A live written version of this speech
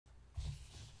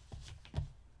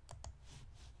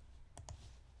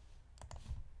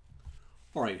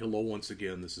All right, hello once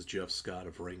again. This is Jeff Scott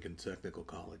of Rankin Technical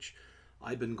College.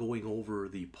 I've been going over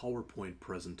the PowerPoint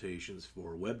presentations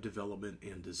for web development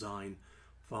and design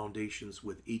foundations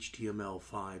with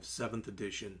HTML5 7th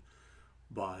edition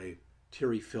by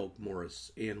Terry Felk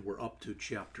Morris, and we're up to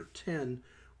Chapter 10,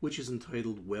 which is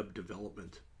entitled Web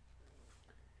Development.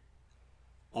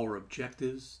 Our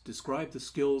objectives: describe the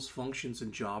skills, functions,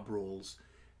 and job roles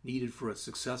needed for a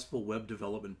successful web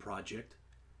development project.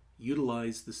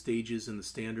 Utilize the stages in the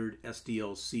standard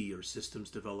SDLC, or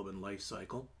Systems Development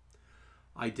Lifecycle.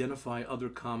 Identify other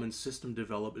common system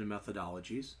development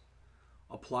methodologies.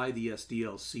 Apply the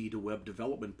SDLC to web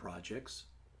development projects.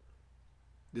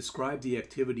 Describe the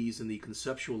activities in the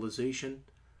conceptualization,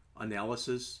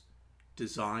 analysis,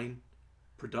 design,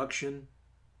 production,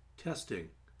 testing,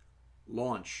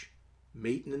 launch,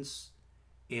 maintenance,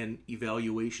 and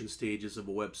evaluation stages of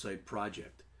a website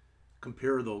project.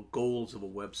 Compare the goals of a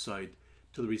website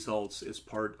to the results as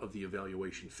part of the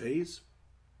evaluation phase.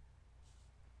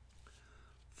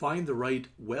 Find the right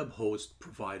web host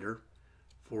provider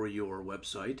for your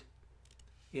website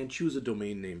and choose a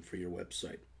domain name for your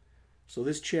website. So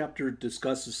this chapter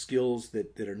discusses skills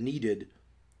that are needed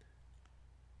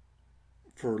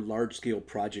for large-scale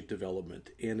project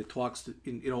development, and it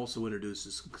also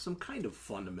introduces some kind of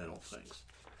fundamental things.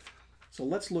 So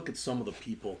let's look at some of the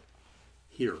people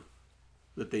here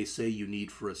that they say you need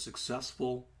for a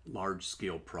successful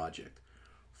large-scale project.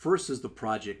 First is the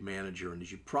project manager, and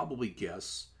as you probably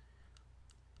guess,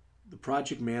 the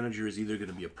project manager is either going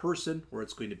to be a person or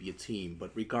it's going to be a team,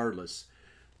 but regardless,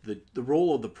 the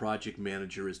role of the project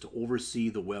manager is to oversee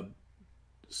the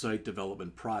website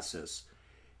development process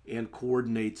and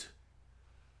coordinate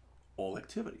all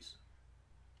activities.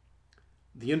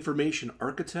 The information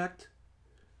architect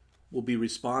will be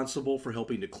responsible for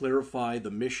helping to clarify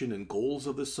the mission and goals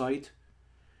of the site.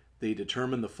 They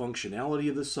determine the functionality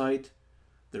of the site.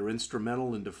 They're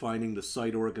instrumental in defining the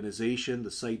site organization,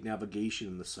 the site navigation,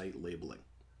 and the site labeling.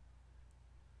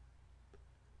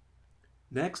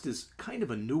 Next is kind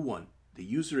of a new one, the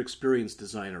user experience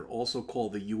designer, also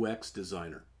called the UX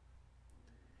designer.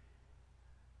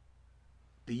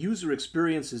 The user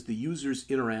experience is the user's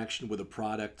interaction with a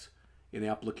product, an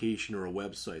application, or a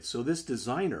website. So this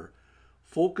designer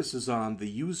focuses on the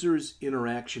user's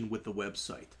interaction with the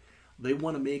website. They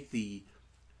want to make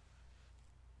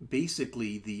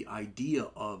basically the idea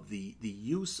of the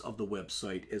use of the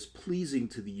website as pleasing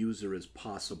to the user as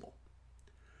possible.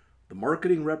 The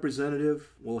marketing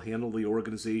representative will handle the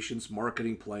organization's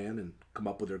marketing plan and come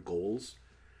up with their goals.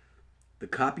 The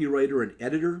copywriter and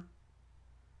editor,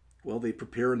 well, they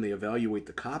prepare and they evaluate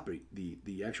the copy,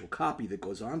 the actual copy that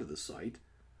goes onto the site.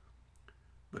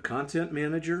 The content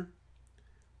manager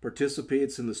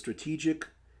participates in the strategic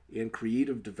and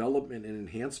creative development and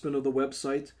enhancement of the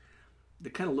website.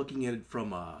 They're kind of looking at it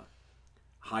from a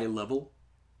high level.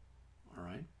 All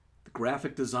right. The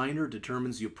graphic designer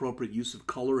determines the appropriate use of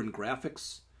color and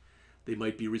graphics. They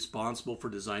might be responsible for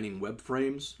designing web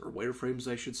frames, or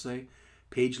wireframes, I should say,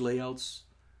 page layouts,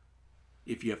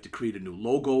 if you have to create a new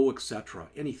logo, etc.,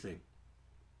 anything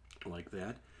like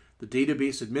that. The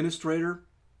database administrator,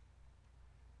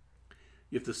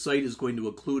 if the site is going to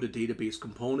include a database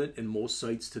component, and most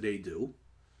sites today do,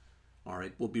 all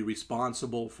right, will be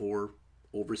responsible for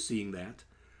overseeing that.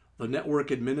 The network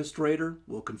administrator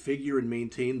will configure and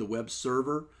maintain the web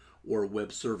server or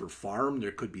web server farm.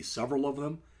 There could be several of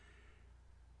them.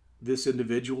 This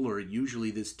individual, or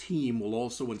usually this team, will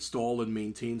also install and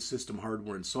maintain system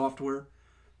hardware and software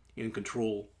and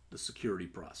control the security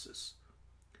process.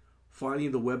 Finally,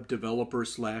 the web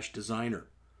developer/designer.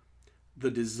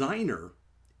 The designer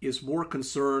is more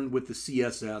concerned with the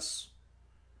CSS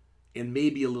and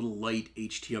maybe a little light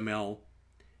HTML,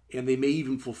 and they may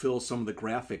even fulfill some of the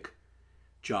graphic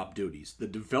job duties. The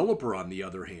developer, on the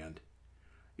other hand,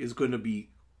 is going to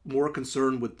be more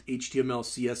concerned with HTML,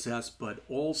 CSS, but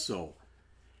also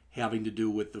having to do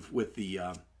with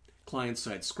the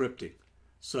client-side scripting,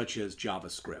 such as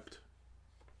JavaScript.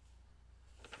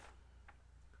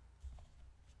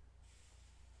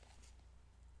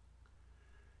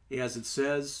 As it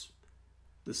says,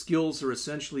 the skills are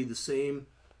essentially the same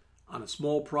on a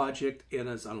small project and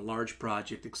as on a large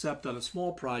project, except on a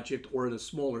small project or in a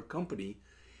smaller company,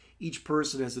 each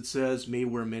person, as it says, may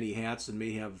wear many hats and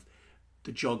may have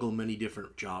to juggle many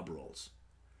different job roles.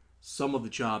 Some of the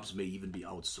jobs may even be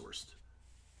outsourced.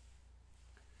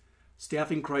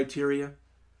 Staffing criteria,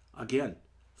 again,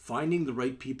 finding the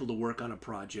right people to work on a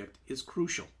project is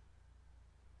crucial.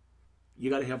 You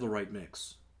got to have the right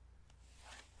mix.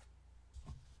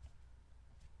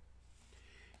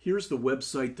 Here's the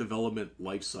website development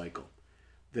lifecycle.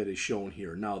 that is shown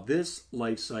here. Now, this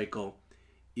life cycle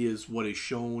is what is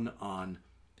shown on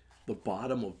the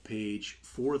bottom of page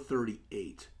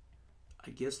 438.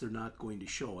 I guess they're not going to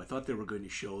show. I thought they were going to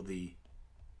show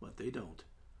but they don't.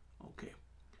 Okay.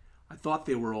 I thought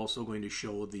they were also going to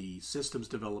show the systems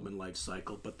development life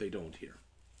cycle, but they don't here.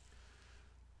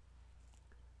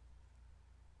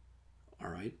 All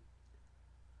right.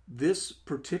 This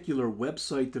particular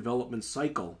website development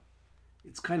cycle,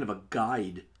 it's kind of a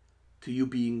guide to you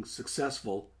being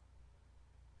successful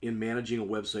in managing a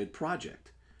website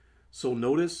project. So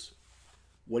notice,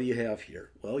 what do you have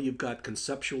here? Well, you've got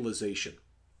conceptualization.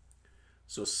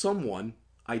 So someone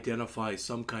identifies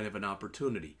some kind of an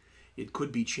opportunity. It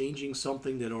could be changing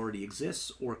something that already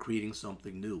exists or creating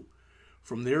something new.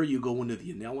 From there, you go into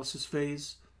the analysis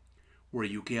phase, where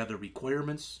you gather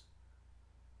requirements.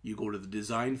 You go to the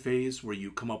design phase, where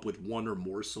you come up with one or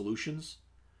more solutions.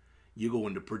 You go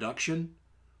into production,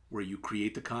 where you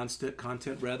create the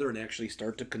content and actually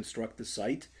start to construct the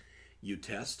site. You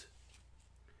test.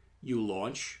 You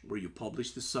launch, where you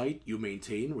publish the site. You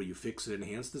maintain, where you fix and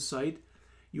enhance the site.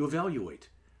 You evaluate,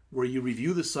 where you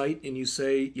review the site and you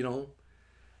say,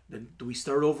 then do we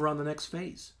start over on the next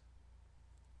phase?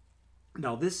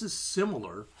 Now, this is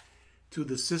similar to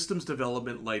the Systems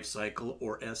Development Lifecycle,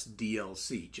 or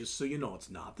SDLC. Just so you know, it's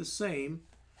not the same,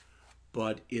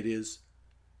 but it is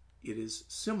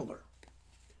similar.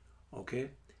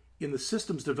 Okay? In the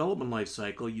Systems Development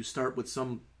Lifecycle, you start with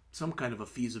some kind of a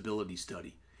feasibility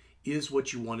study. Is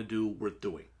what you want to do worth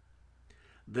doing?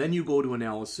 Then you go to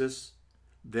analysis,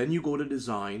 then you go to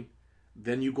design,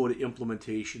 then you go to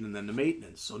implementation, and then to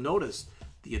maintenance. So notice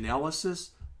the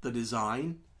analysis, the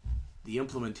design, the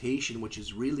implementation, which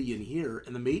is really in here,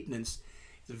 and the maintenance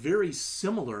is very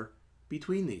similar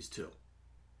between these two.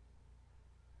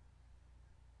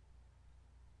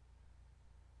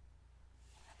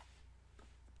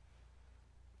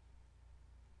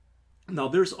 Now,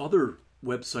 there's other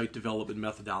website development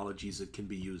methodologies that can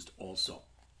be used also.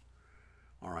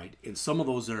 All right, and some of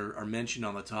those are mentioned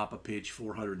on the top of page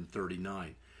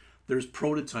 439. There's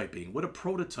prototyping. What a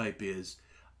prototype is,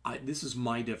 this is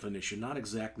my definition, not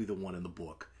exactly the one in the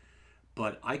book,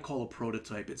 but I call a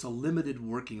prototype, it's a limited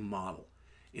working model.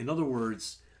 In other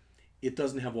words, it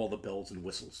doesn't have all the bells and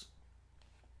whistles.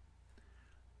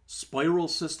 Spiral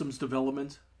systems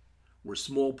development, where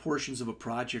small portions of a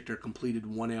project are completed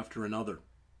one after another.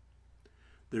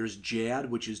 There's JAD,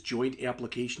 which is Joint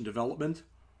Application Development,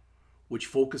 which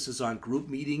focuses on group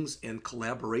meetings and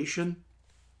collaboration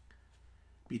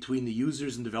between the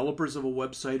users and developers of a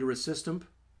website or a system.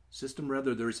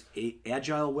 There's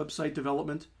Agile website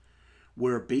development,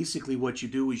 where basically what you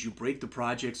do is you break the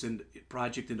project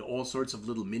into all sorts of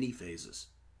little mini phases.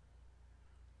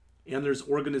 And there's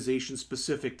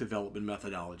organization-specific development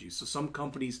methodologies. So some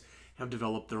companies have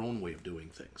developed their own way of doing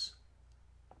things.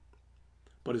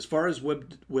 But as far as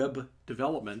web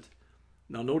development,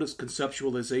 now notice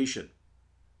conceptualization.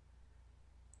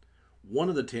 One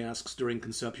of the tasks during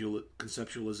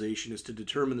conceptualization is to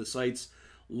determine the site's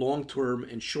long-term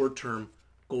and short-term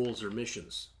goals or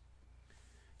missions.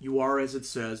 You are, as it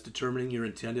says, determining your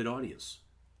intended audience.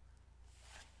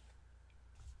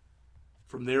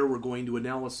 From there, we're going to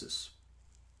analysis,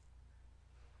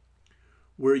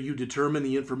 where you determine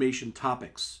the information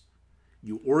topics.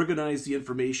 You organize the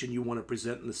information you want to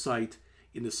present in the site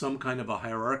into some kind of a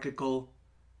hierarchical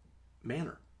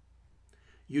manner.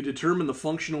 You determine the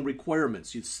functional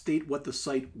requirements. You state what the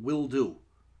site will do.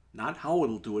 Not how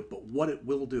it'll do it, but what it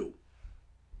will do.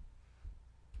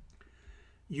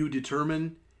 You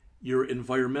determine your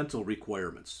environmental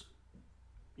requirements.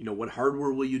 What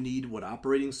hardware will you need? What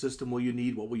operating system will you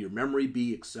need? What will your memory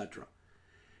be, etc.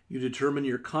 You determine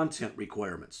your content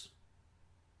requirements.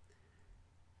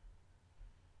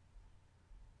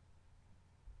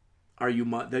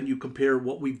 Then you compare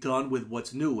what we've done with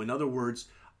what's new. In other words,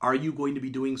 are you going to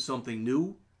be doing something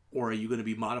new, or are you going to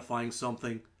be modifying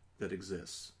something that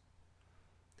exists?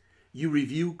 You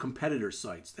review competitor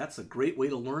sites. That's a great way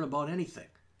to learn about anything.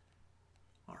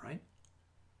 All right?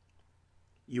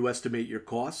 You estimate your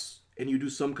costs, and you do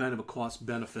some kind of a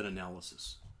cost-benefit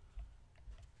analysis.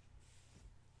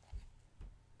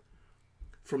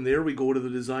 From there, we go to the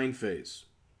design phase.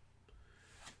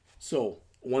 So,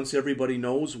 once everybody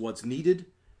knows what's needed,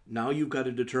 now you've got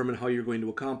to determine how you're going to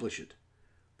accomplish it.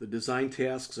 The design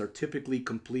tasks are typically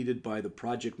completed by the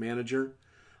project manager,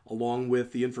 along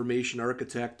with the information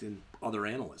architect and other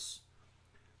analysts.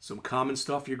 Some common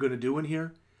stuff you're going to do in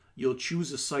here, you'll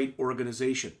choose a site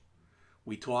organization.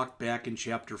 We talked back in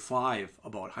Chapter 5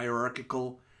 about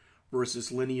hierarchical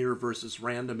versus linear versus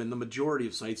random, and the majority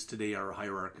of sites today are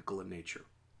hierarchical in nature.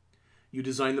 You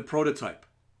design the prototype.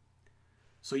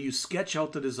 So you sketch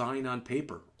out the design on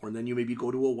paper, or then you maybe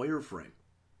go to a wireframe.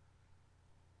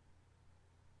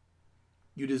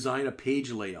 You design a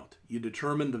page layout. You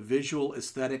determine the visual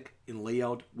aesthetic and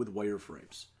layout with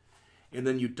wireframes. And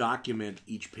then you document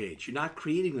each page. You're not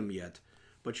creating them yet,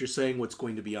 but you're saying what's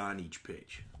going to be on each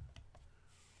page.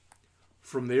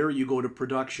 From there, you go to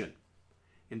production.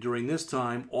 And during this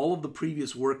time, all of the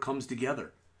previous work comes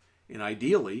together. And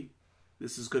ideally,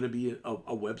 this is going to be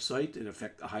a website,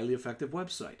 a highly effective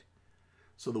website.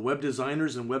 So the web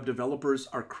designers and web developers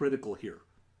are critical here.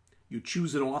 You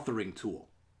choose an authoring tool.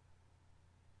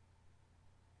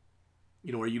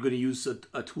 You know, are you going to use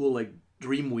a tool like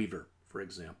Dreamweaver, for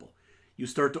example? You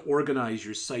start to organize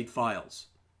your site files.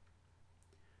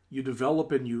 You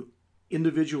develop and you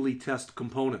individually test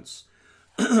components.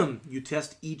 You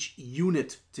test each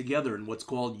unit together in what's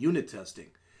called unit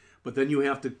testing. But then you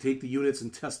have to take the units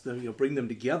and test them, bring them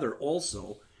together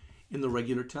also in the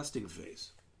regular testing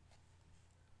phase.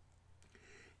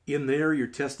 In there, you're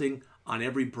testing on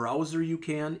every browser you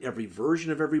can, every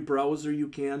version of every browser you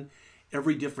can,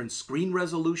 every different screen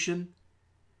resolution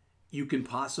you can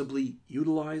possibly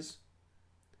utilize,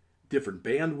 different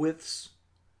bandwidths,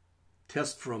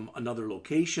 test from another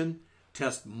location,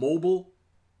 test mobile.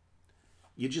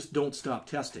 You just don't stop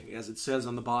testing. As it says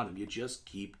on the bottom, you just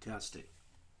keep testing.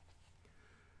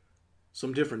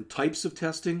 Some different types of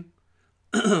testing.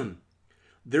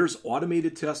 There's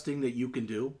automated testing that you can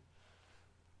do.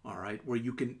 All right,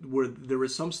 where there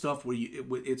is some stuff where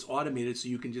it's automated, so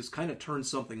you can just kind of turn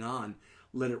something on,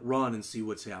 let it run, and see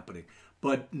what's happening.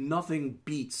 But nothing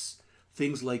beats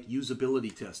things like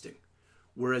usability testing,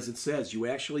 whereas it says you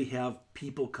actually have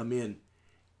people come in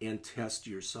and test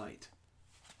your site.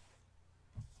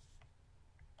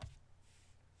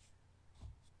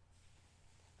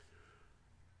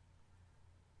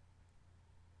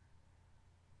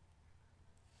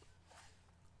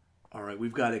 All right,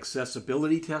 we've got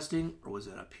accessibility testing, or was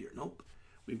that up here? Nope.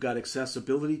 We've got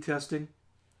accessibility testing,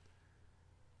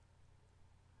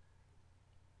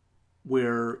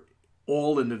 where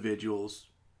all individuals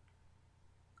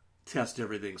test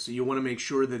everything. So you want to make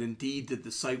sure that indeed that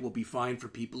the site will be fine for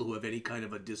people who have any kind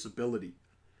of a disability.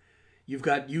 You've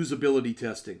got usability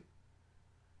testing,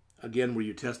 again, where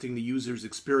you're testing the user's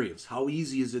experience. How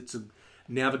easy is it to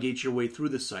navigate your way through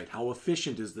the site? How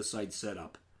efficient is the site set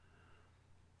up?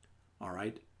 All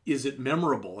right. Is it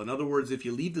memorable? In other words, if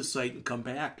you leave the site and come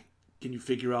back, can you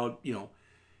figure out,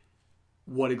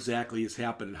 what exactly has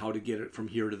happened and how to get it from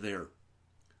here to there?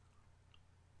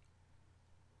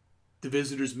 Do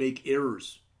visitors make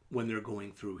errors when they're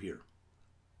going through here?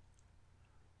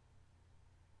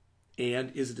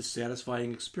 And is it a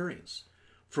satisfying experience?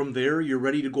 From there, you're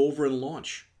ready to go over and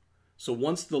launch. So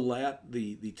once the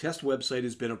test website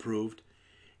has been approved,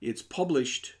 it's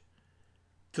published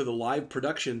to the live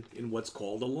production in what's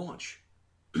called a launch.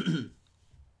 And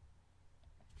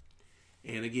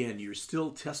again, you're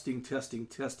still testing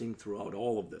throughout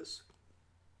all of this.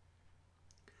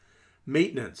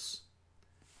 Maintenance.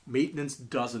 Maintenance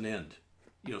doesn't end.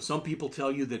 Some people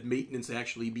tell you that maintenance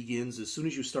actually begins as soon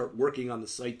as you start working on the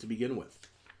site to begin with.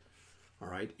 All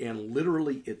right, and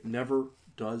literally it never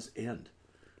does end.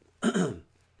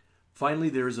 Finally,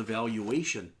 there is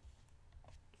evaluation.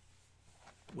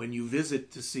 When you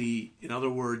visit to see, in other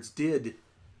words, did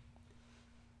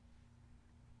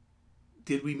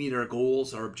we meet our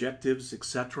goals, our objectives,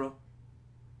 etc.?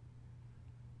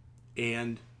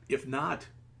 And if not,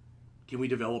 can we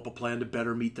develop a plan to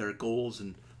better meet their goals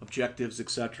and objectives,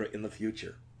 etc. in the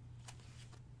future?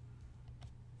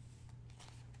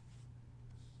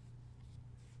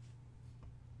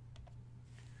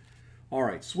 All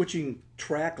right, switching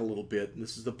track a little bit, and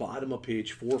this is the bottom of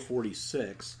page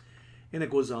 446. And it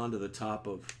goes on to the top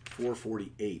of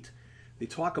 448. They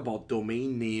talk about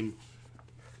domain name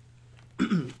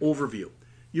overview.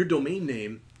 Your domain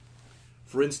name,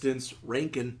 for instance,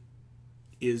 Rankin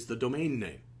is the domain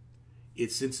name.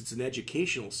 Since it's an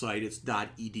educational site, it's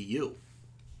 .edu.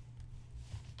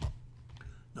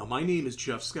 Now, my name is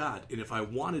Jeff Scott, and if I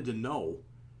wanted to know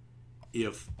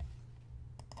if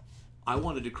I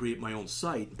wanted to create my own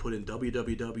site and put in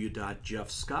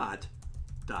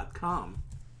www.jeffscott.com,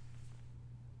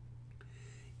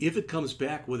 if it comes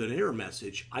back with an error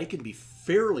message, I can be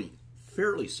fairly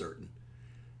certain.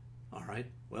 All right,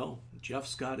 well, Jeff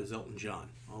Scott is Elton John.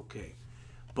 Okay.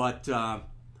 But I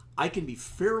can be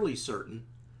fairly certain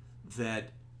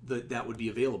that that would be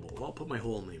available. Well, I'll put my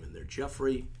whole name in there,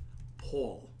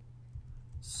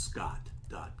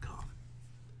 JeffreyPaulScott.com.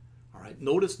 All right,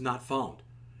 notice not found.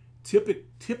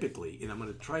 Typically, and I'm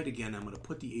going to try it again, I'm going to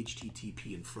put the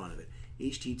HTTP in front of it.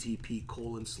 HTTP://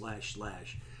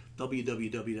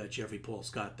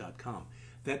 www.jeffreypaulscott.com.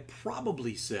 That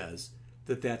probably says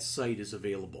that that site is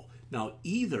available. Now,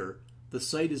 either the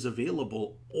site is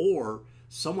available or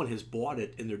someone has bought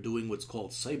it and they're doing what's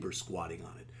called cyber squatting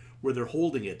on it, where they're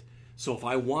holding it. So if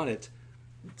I want it,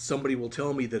 somebody will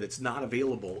tell me that it's not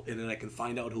available, and then I can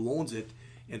find out who owns it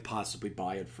and possibly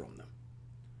buy it from them.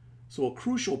 So a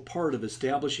crucial part of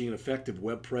establishing an effective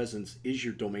web presence is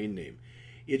your domain name.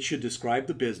 It should describe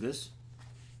the business.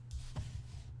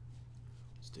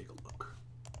 Let's take a look.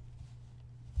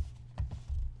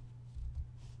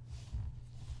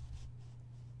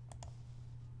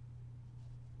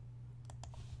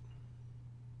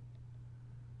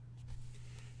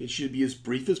 It should be as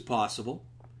brief as possible.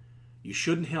 You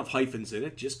shouldn't have hyphens in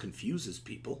it, just confuses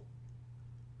people.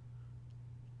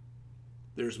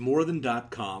 There's more than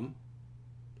 .com.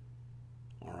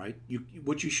 All right.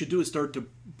 What you should do is start to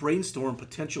brainstorm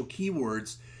potential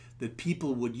keywords that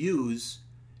people would use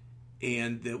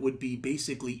and that would be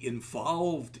basically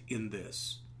involved in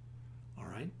this. All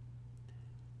right.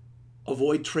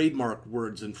 Avoid trademark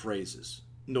words and phrases.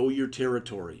 Know your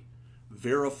territory.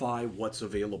 Verify what's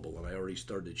available, and I already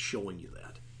started showing you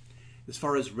that. As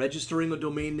far as registering a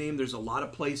domain name, there's a lot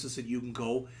of places that you can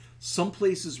go. Some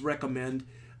places recommend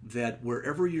that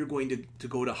wherever you're going to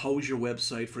go to house your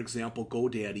website, for example,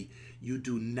 GoDaddy, you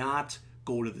do not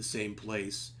go to the same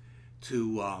place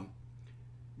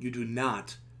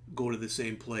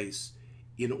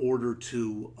in order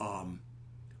to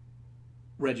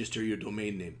register your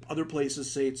domain name. Other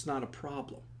places say it's not a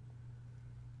problem.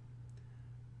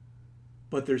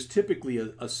 But there's typically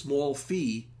a small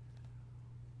fee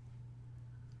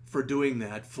for doing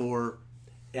that, for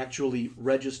actually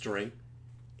registering,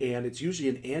 and it's usually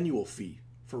an annual fee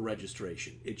for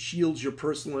registration. It shields your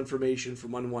personal information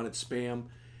from unwanted spam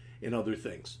and other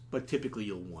things, but typically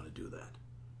you'll want to do that.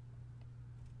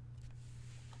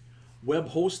 Web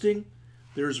hosting,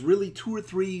 there's really two or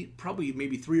three, probably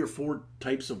maybe 3 or 4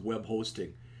 types of web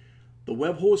hosting. The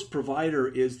web host provider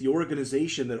is the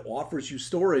organization that offers you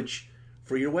storage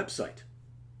for your website.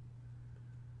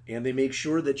 And they make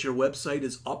sure that your website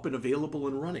is up and available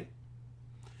and running.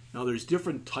 Now there's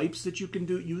different types that you can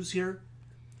use here.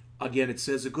 Again, it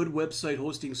says a good website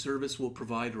hosting service will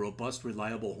provide a robust,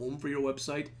 reliable home for your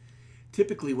website.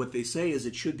 Typically what they say is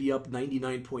it should be up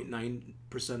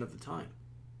 99.9% of the time.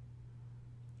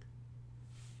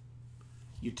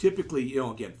 You typically,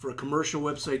 again, for a commercial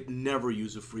website, never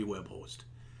use a free web host.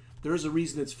 There's a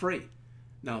reason it's free.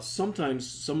 Now, sometimes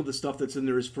some of the stuff that's in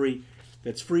there is free,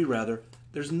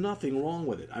 there's nothing wrong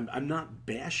with it. I'm not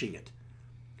bashing it.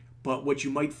 But what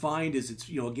you might find is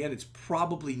it's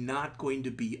probably not going to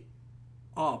be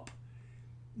up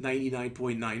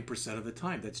 99.9% of the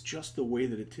time. That's just the way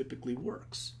that it typically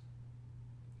works.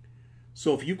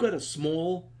 So if you've got a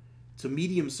small to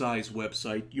medium-sized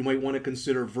website, you might want to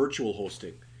consider virtual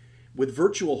hosting. With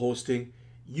virtual hosting,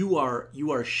 you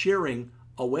are sharing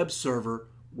a web server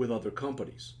with other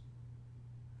companies.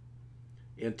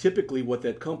 And typically what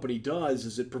that company does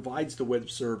is it provides the web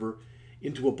server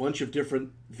into a bunch of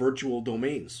different virtual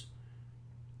domains.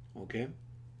 Okay?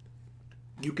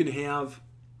 You can have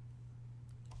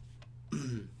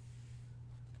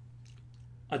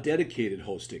a dedicated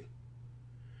hosting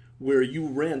where you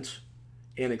rent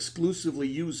and exclusively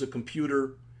use a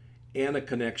computer and a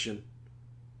connection,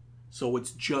 so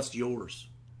it's just yours.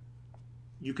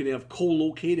 You can have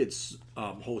co-located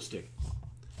hosting.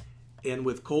 And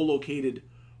with co-located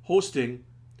hosting,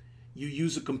 you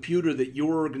use a computer that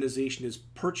your organization has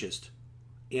purchased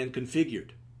and configured.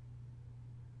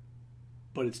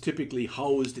 But it's typically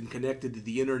housed and connected to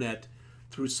the internet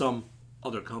through some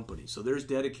other company. So there's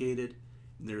dedicated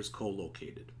and there's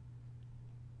co-located.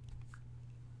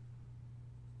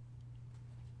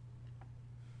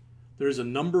 There's a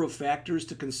number of factors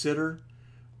to consider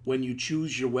when you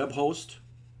choose your web host.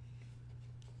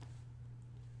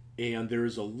 And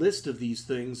there's a list of these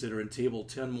things that are in Table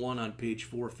 10.1 on page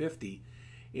 450,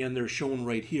 and they're shown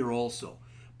right here also.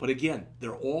 But again,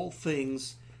 they're all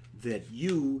things that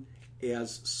you,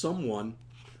 as someone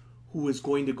who is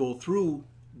going to go through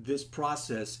this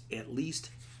process, at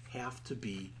least have to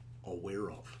be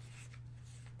aware of.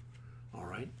 All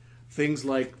right? Things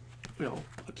like,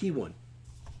 a key one,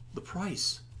 the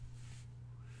price.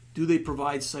 Do they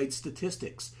provide site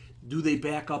statistics? Do they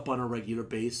back up on a regular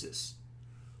basis?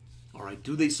 All right,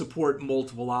 do they support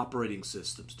multiple operating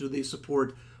systems? Do they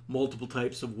support multiple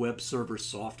types of web server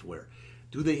software?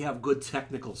 Do they have good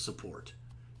technical support?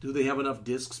 Do they have enough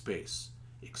disk space,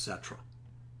 etc.?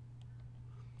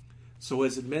 So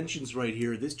as it mentions right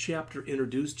here, this chapter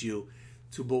introduced you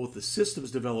to both the systems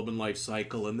development life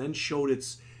cycle and then showed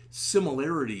its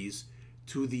similarities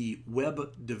to the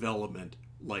web development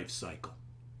life cycle.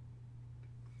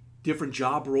 Different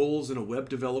job roles in a web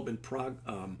development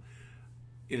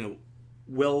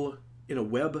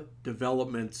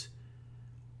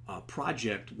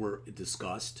project were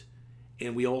discussed,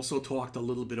 and we also talked a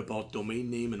little bit about domain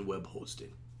name and web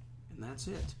hosting, and that's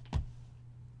it.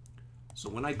 So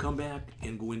when I come back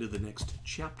and go into the next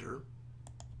chapter,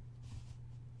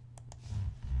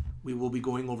 we will be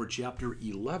going over chapter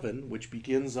 11, which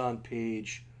begins on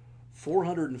page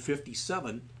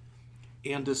 457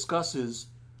 and discusses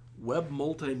web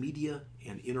multimedia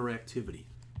and interactivity.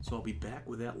 So I'll be back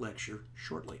with that lecture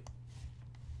shortly.